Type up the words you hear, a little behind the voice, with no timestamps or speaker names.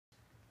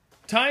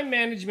time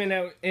management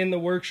out in the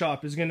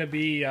workshop is going to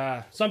be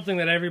something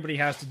that everybody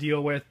has to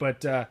deal with,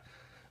 but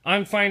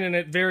I'm finding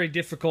it very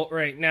difficult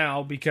right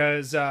now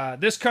because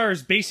this car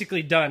is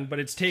basically done, but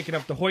it's taken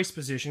up the hoist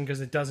position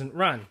because it doesn't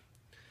run.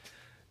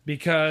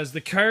 Because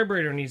the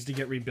carburetor needs to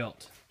get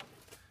rebuilt.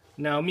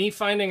 Now, me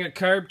finding a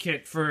carb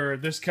kit for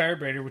this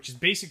carburetor, which is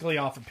basically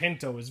off a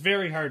Pinto, is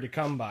very hard to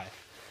come by.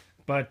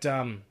 But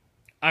I'm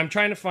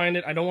trying to find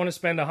it. I don't want to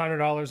spend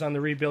 $100 on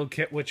the rebuild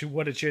kit, which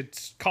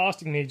it's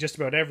costing me just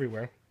about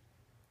everywhere.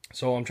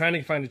 So I'm trying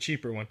to find a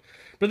cheaper one.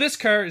 But this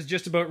car is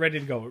just about ready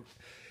to go.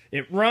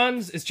 It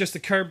runs. It's just the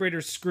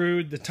carburetor's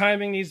screwed. The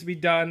timing needs to be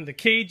done. The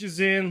cage is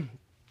in.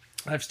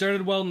 I've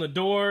started welding the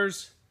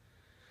doors.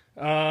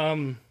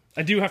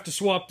 I do have to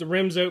swap the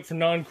rims out for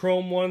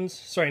non-aluminum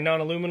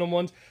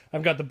ones.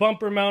 I've got the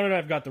bumper mounted,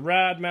 I've got the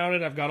rad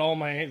mounted, I've got all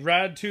my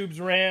rad tubes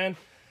ran.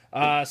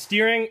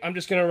 Steering, I'm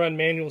just going to run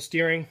manual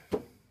steering.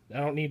 I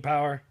don't need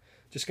power.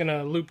 Just going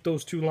to loop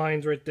those two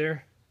lines right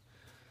there.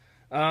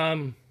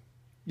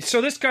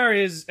 So this car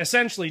is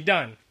essentially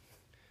done.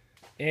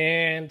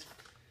 And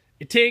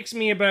it takes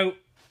me about...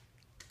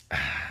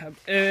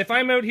 If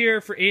I'm out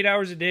here for 8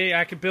 hours a day,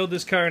 I could build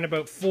this car in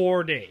about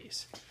 4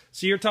 days.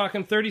 So you're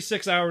talking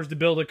 36 hours to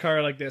build a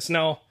car like this.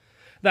 Now,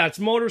 that's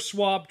motor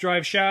swap,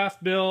 drive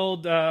shaft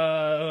build,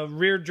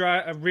 rear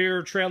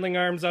trailing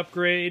arms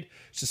upgrade,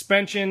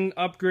 suspension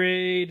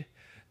upgrade,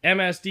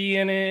 MSD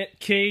in it,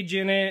 cage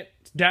in it,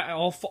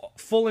 all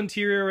full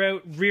interior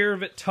out, rear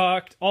of it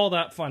tucked, all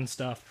that fun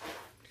stuff.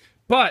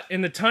 But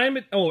in the time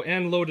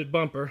and loaded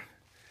bumper.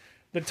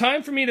 The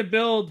time for me to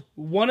build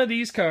one of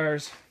these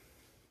cars,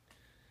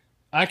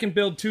 I can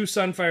build 2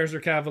 Sunfires or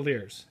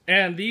Cavaliers.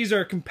 And these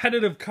are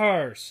competitive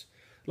cars.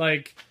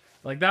 Like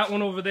that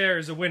one over there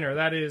is a winner.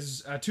 That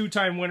is a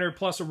 2-time winner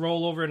plus a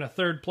rollover in a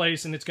 3rd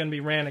place, and it's going to be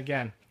ran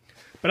again.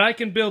 But I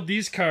can build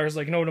these cars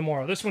like no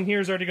tomorrow. This one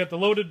here's already got the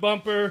loaded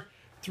bumper,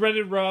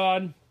 threaded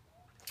rod,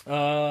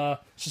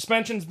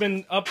 suspension's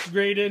been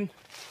upgraded,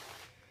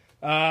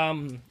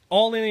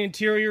 all in the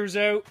interior's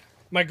out.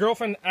 My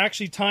girlfriend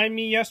actually timed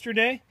me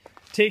yesterday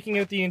taking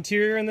out the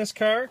interior in this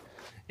car,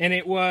 and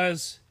it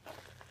was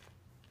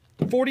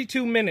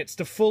 42 minutes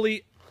to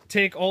fully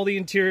take all the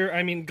interior,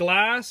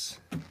 glass,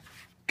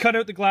 cut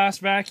out the glass,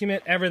 vacuum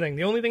it, everything.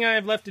 The only thing I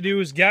have left to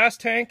do is gas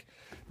tank,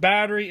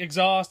 battery,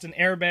 exhaust, and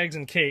airbags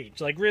and cage.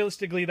 Like,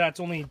 realistically, that's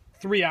only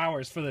 3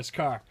 hours for this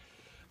car.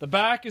 The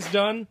back is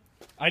done.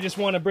 I just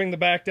want to bring the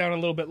back down a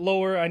little bit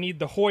lower. I need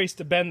the hoist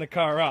to bend the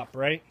car up,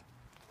 right?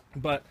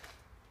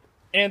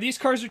 And these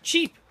cars are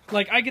cheap.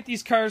 Like, I get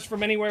these cars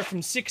from anywhere from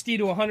 $60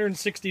 to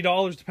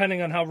 $160,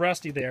 depending on how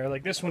rusty they are.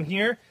 Like, this one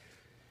here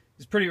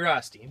is pretty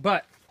rusty.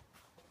 But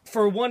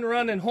for one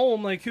run and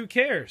home, like, who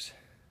cares?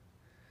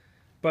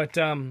 But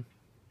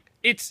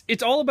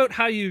it's all about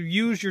how you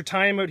use your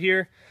time out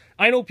here.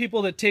 I know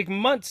people that take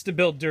months to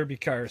build derby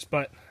cars,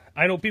 but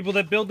I know people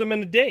that build them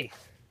in a day.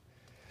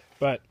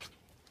 But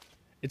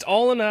it's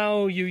all in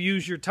how you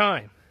use your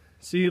time.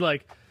 See,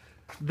 like,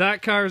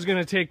 that car is going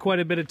to take quite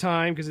a bit of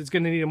time because it's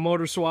going to need a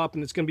motor swap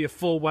and it's going to be a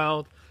full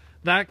weld.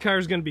 That car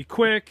is going to be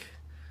quick.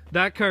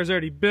 That car's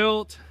already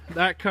built.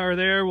 That car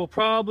there will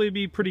probably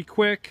be pretty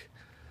quick.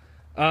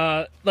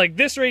 Like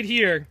this right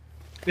here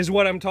is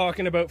what I'm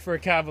talking about for a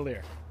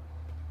Cavalier.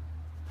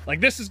 Like,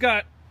 this has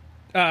got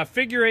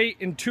figure 8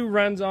 and 2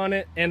 runs on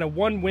it and a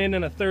 1 win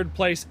and a 3rd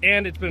place,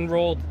 and it's been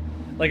rolled.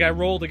 Like, I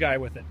rolled a guy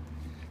with it.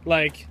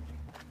 Like,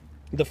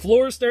 the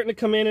floor is starting to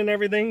come in and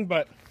everything,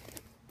 but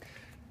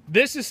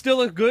this is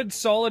still a good,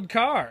 solid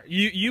car.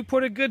 You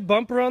put a good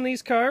bumper on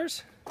these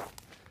cars,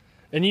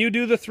 and you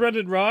do the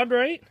threaded rod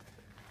right,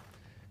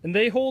 and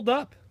they hold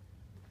up.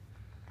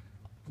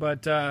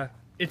 But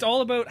it's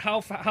all about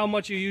how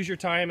much you use your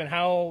time and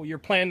how you're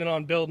planning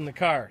on building the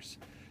cars.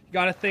 You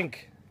got to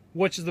think,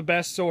 which is the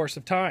best source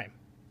of time.